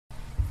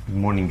Good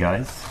morning,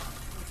 guys.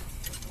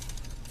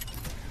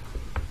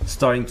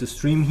 Starting to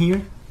stream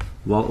here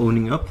while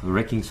owning up,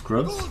 wrecking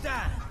scrubs.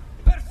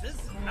 Versus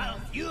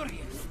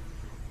Furious.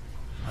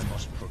 I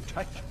must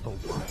protect the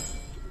world.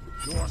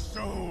 Your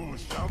soul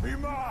shall be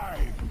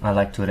mine. I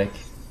like to wreck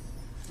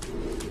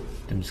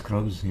them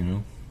scrubs, you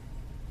know.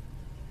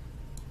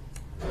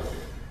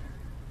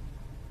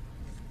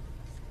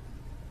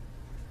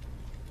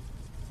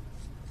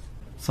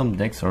 Some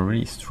decks are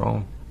really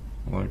strong.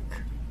 Like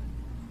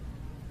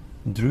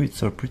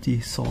druids are pretty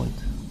solid.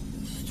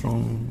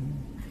 Strong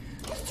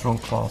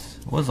class.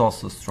 Was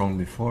also strong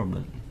before,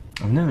 but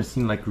I've never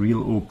seen like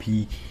real OP.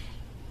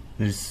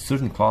 There's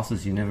certain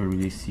classes you never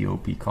really see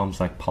OP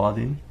comms, like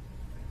paladin.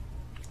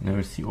 You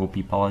never see OP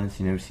paladins,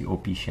 you never see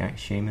OP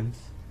shamans.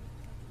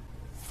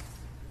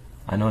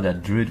 I know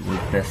that druid was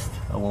best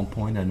at one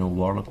point, I know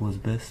warlock was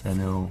best, I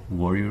know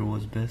warrior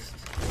was best.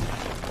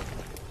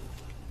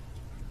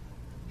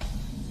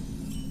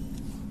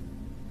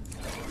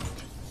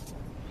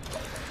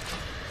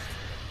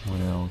 What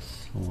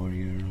else?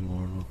 Warrior,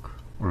 warlock,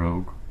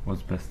 rogue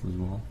was best as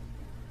well.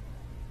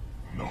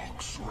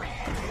 Nox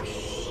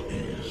Rapus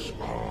is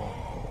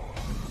ours.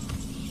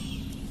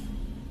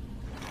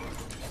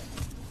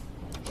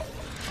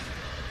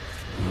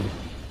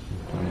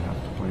 I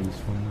have to play this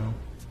one now.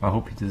 I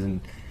hope he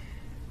doesn't.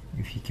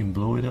 If he can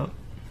blow it up,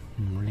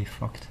 I'm really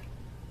fucked.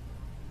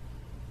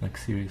 Like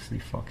seriously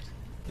fucked.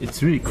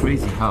 It's really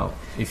crazy how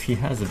if he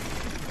has a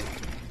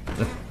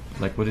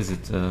like what is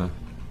it?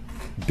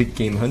 Big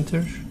game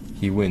hunter,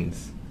 he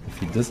wins. If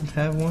he doesn't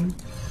have one,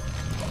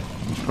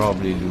 he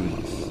probably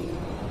loses.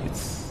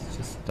 It's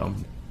just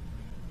dumb.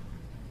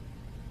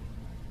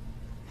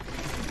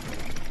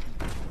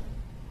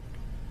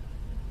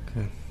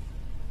 Okay.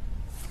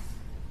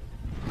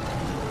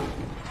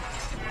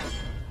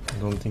 I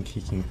don't think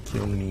he can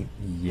kill me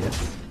yet.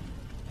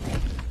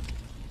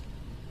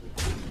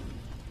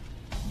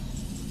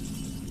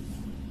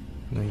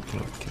 No, he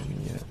cannot kill me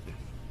yet.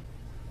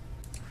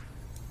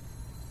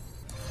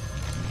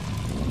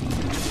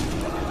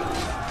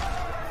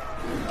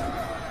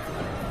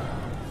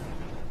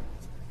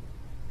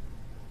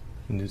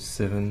 Can do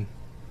 7,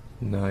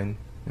 9,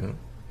 yeah.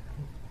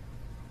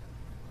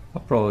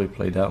 I'll probably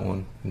play that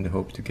one in the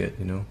hope to get,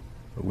 you know,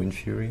 a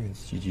Windfury.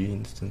 It's GG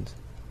instant.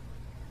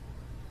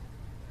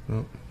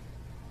 Oh.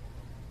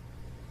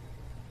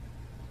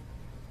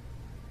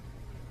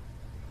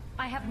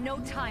 I have no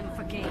time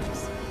for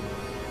games.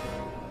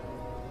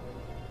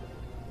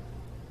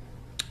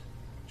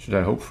 Should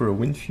I hope for a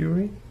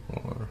Windfury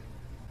or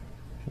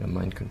should I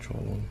mind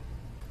control one?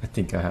 I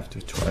think I have to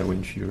try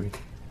Windfury.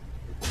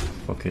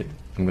 Fuck it,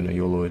 I'm gonna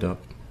Yolo it up.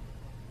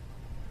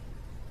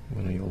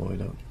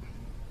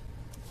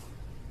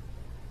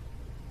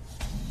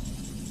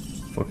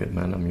 Fuck it,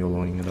 man, I'm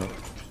Yoloing it up.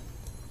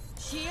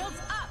 Shields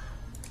up.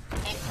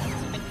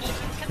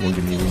 Come on,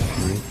 give me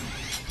Windfury.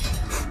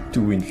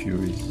 2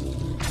 Windfuries.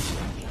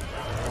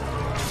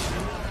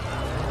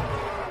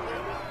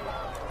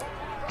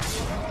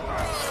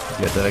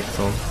 Get Rekt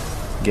on.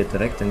 Get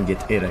Rekt and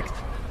get erect.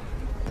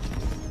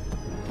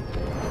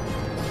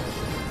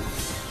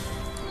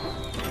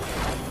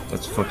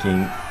 That's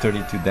fucking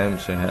 32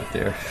 damage I had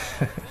there.